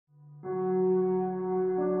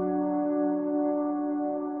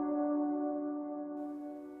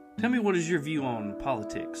Tell me, what is your view on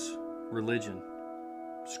politics, religion,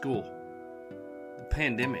 school, the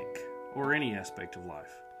pandemic, or any aspect of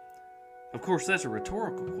life? Of course, that's a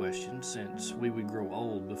rhetorical question, since we would grow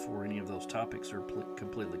old before any of those topics are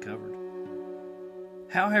completely covered.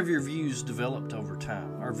 How have your views developed over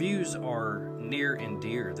time? Our views are near and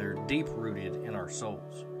dear. They're deep-rooted in our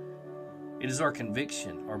souls. It is our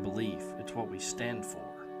conviction, our belief. It's what we stand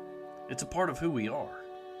for. It's a part of who we are.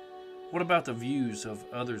 What about the views of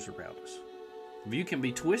others around us? The view can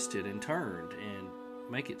be twisted and turned and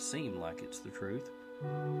make it seem like it's the truth.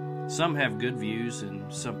 Some have good views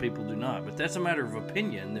and some people do not, but that's a matter of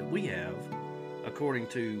opinion that we have according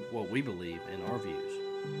to what we believe in our views.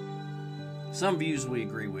 Some views we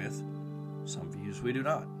agree with, some views we do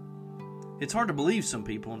not. It's hard to believe some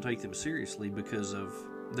people and take them seriously because of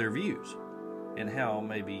their views and how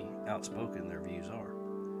maybe outspoken their views are.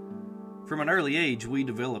 From an early age, we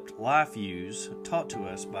developed life views taught to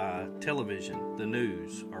us by television, the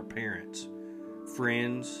news, our parents,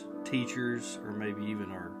 friends, teachers, or maybe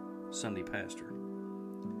even our Sunday pastor.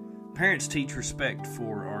 Parents teach respect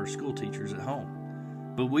for our school teachers at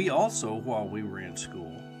home, but we also, while we were in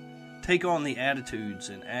school, take on the attitudes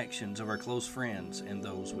and actions of our close friends and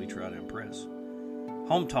those we try to impress.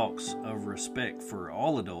 Home talks of respect for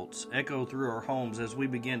all adults echo through our homes as we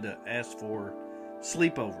begin to ask for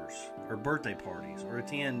sleepovers or birthday parties or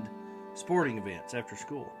attend sporting events after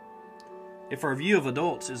school. If our view of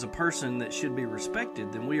adults is a person that should be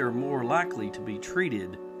respected, then we are more likely to be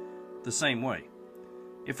treated the same way.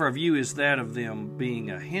 If our view is that of them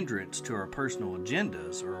being a hindrance to our personal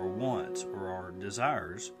agendas or our wants or our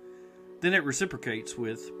desires, then it reciprocates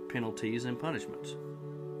with penalties and punishments.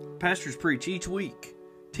 Pastors preach each week,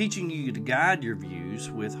 teaching you to guide your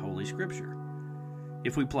views with Holy Scripture.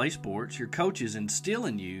 If we play sports, your coaches instill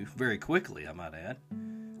in you, very quickly I might add,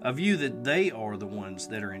 a view that they are the ones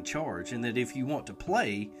that are in charge, and that if you want to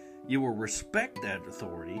play, you will respect that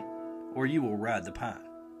authority or you will ride the pine.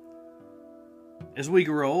 As we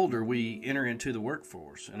grow older, we enter into the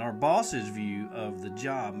workforce, and our boss's view of the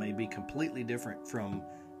job may be completely different from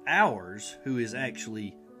ours, who is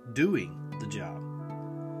actually doing the job.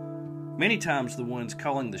 Many times the ones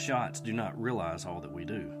calling the shots do not realize all that we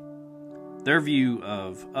do. Their view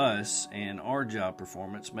of us and our job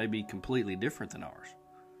performance may be completely different than ours.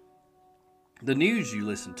 The news you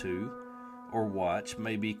listen to or watch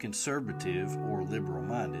may be conservative or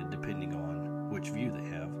liberal-minded, depending on which view they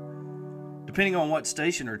have. Depending on what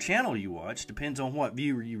station or channel you watch, depends on what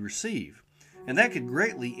view you receive. And that could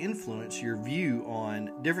greatly influence your view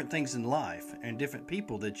on different things in life and different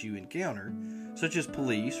people that you encounter, such as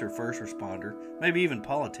police or first responder, maybe even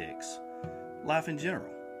politics, life in general.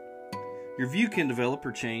 Your view can develop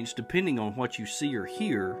or change depending on what you see or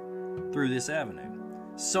hear through this avenue.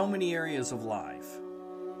 So many areas of life,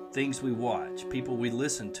 things we watch, people we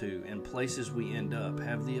listen to, and places we end up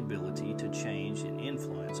have the ability to change and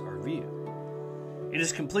influence our view. It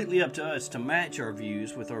is completely up to us to match our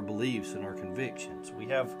views with our beliefs and our convictions. We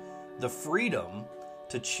have the freedom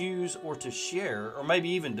to choose or to share, or maybe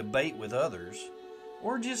even debate with others,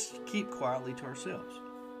 or just keep quietly to ourselves.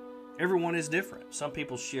 Everyone is different. Some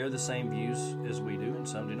people share the same views as we do, and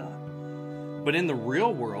some do not. But in the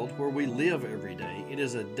real world where we live every day, it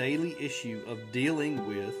is a daily issue of dealing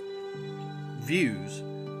with views,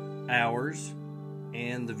 ours,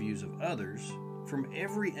 and the views of others, from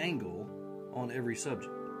every angle on every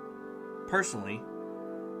subject. Personally,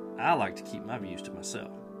 I like to keep my views to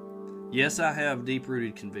myself. Yes, I have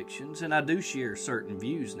deep-rooted convictions, and I do share certain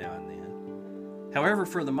views now and then. However,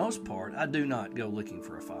 for the most part, I do not go looking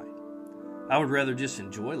for a fight. I would rather just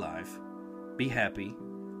enjoy life, be happy,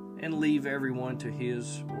 and leave everyone to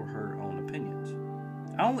his or her own opinions.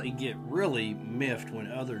 I only get really miffed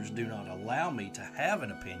when others do not allow me to have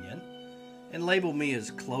an opinion and label me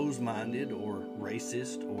as closed-minded or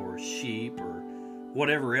racist or sheep or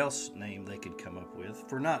whatever else name they could come up with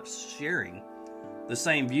for not sharing the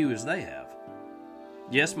same view as they have.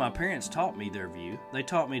 Yes, my parents taught me their view. They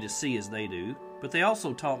taught me to see as they do, but they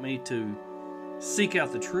also taught me to seek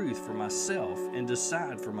out the truth for myself and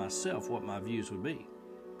decide for myself what my views would be.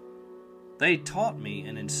 They taught me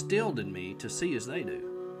and instilled in me to see as they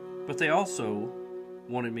do, but they also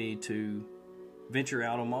wanted me to venture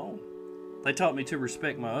out on my own. They taught me to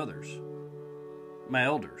respect my elders.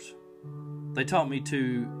 They taught me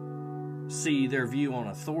to see their view on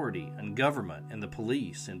authority and government and the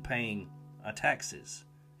police and paying taxes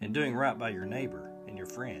and doing right by your neighbor and your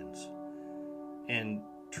friends and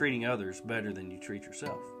treating others better than you treat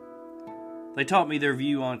yourself. They taught me their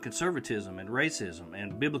view on conservatism and racism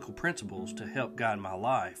and biblical principles to help guide my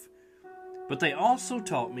life. But they also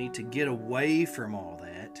taught me to get away from all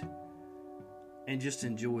that and just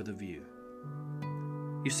enjoy the view.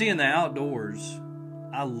 You see, in the outdoors,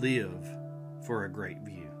 I live for a great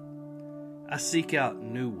view. I seek out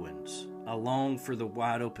new ones. I long for the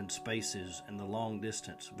wide open spaces and the long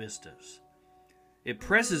distance vistas. It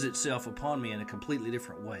presses itself upon me in a completely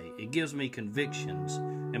different way. It gives me convictions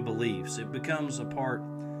and beliefs. It becomes a part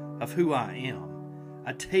of who I am.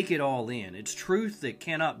 I take it all in. It's truth that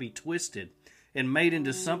cannot be twisted and made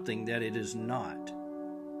into something that it is not.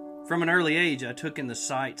 From an early age, I took in the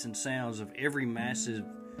sights and sounds of every massive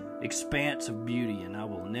expanse of beauty, and I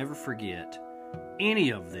will never forget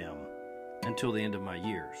any of them until the end of my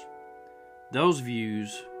years. Those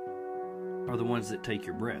views are the ones that take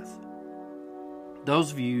your breath.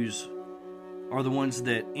 Those views are the ones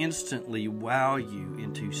that instantly wow you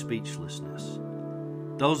into speechlessness.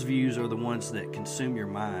 Those views are the ones that consume your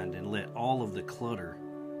mind and let all of the clutter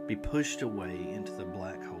be pushed away into the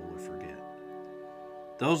black hole of forget.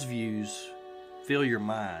 Those views fill your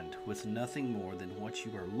mind with nothing more than what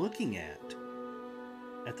you are looking at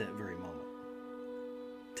that very moment.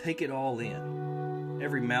 Take it all in.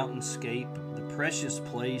 Every mountainscape, the precious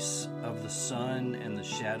place of the sun and the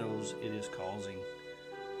shadows it is causing.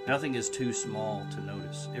 Nothing is too small to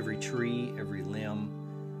notice. Every tree, every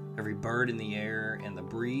limb, every bird in the air, and the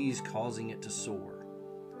breeze causing it to soar.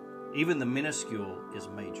 Even the minuscule is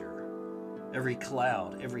major. Every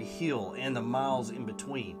cloud, every hill, and the miles in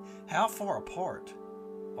between. How far apart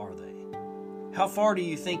are they? How far do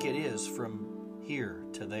you think it is from here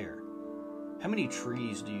to there? How many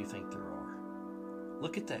trees do you think there are?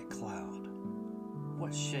 Look at that cloud.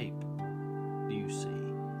 What shape do you see?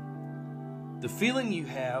 The feeling you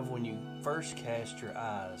have when you first cast your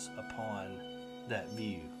eyes upon that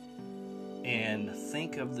view and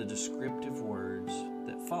think of the descriptive words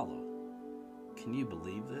that follow. Can you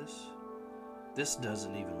believe this? This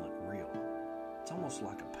doesn't even look real. It's almost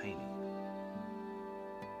like a painting.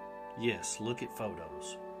 Yes, look at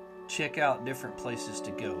photos. Check out different places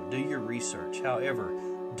to go. Do your research. However,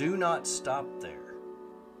 do not stop there.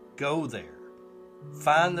 Go there.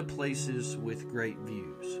 Find the places with great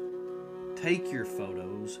views. Take your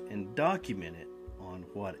photos and document it on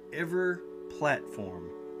whatever platform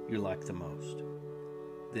you like the most.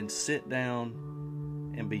 Then sit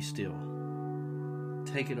down and be still.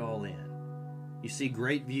 Take it all in. You see,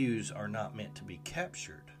 great views are not meant to be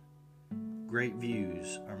captured. Great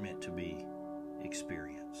views are meant to be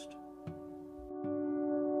experienced.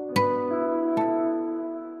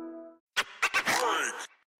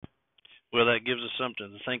 Well, that gives us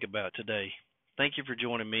something to think about today. Thank you for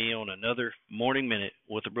joining me on another Morning Minute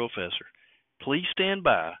with the Professor. Please stand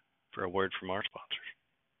by for a word from our sponsors.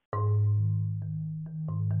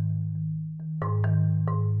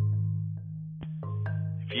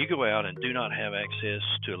 If you go out and do not have access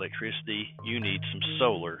to electricity, you need some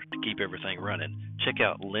solar to keep everything running. Check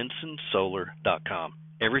out linsonsolar.com.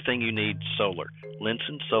 Everything you need solar.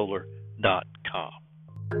 linsonsolar.com.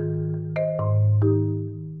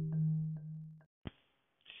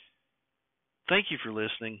 Thank you for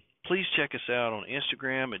listening. Please check us out on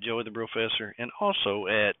Instagram at Joey the Professor and also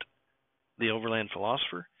at The Overland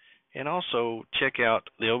Philosopher. And also check out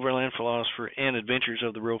The Overland Philosopher and Adventures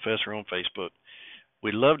of the Professor on Facebook.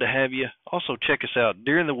 We'd love to have you. Also check us out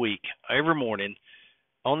during the week, every morning,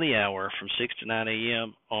 on the hour from 6 to 9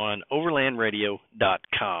 a.m. on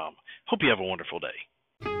overlandradio.com. Hope you have a wonderful day.